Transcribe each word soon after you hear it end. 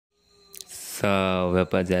Salve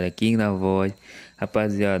rapaziada, aqui na voz.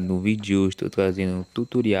 Rapaziada, no vídeo de hoje estou trazendo um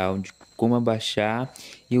tutorial de como abaixar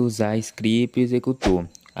e usar script executor.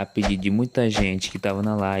 A pedido de muita gente que estava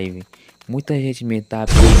na live, muita gente me tá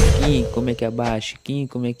pedindo: Kim, como é que abaixa? Kim,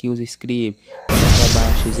 como é que usa script? Como é que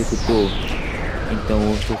abaixa executor?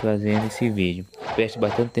 Então hoje estou trazendo esse vídeo. Preste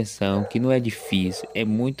bastante atenção que não é difícil, é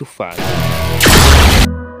muito fácil.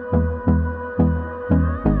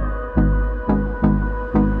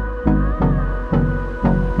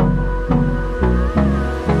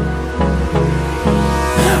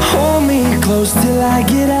 Close till I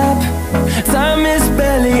get up. Time is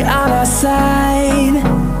barely on our side.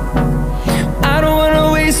 I don't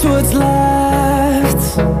wanna waste what's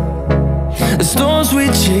left. The storms we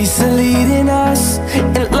chase are leading us,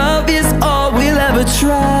 and love is all we'll ever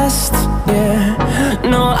trust. Yeah,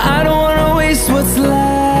 no, I don't wanna waste what's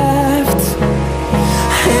left.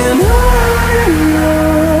 And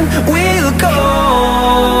on we'll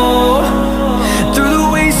go, through the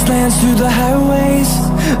wastelands, through the highways,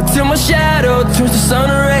 till my shadow turns to sun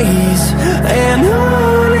rays. And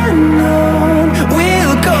on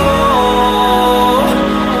we'll go,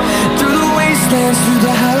 through the wastelands, through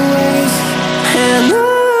the highways.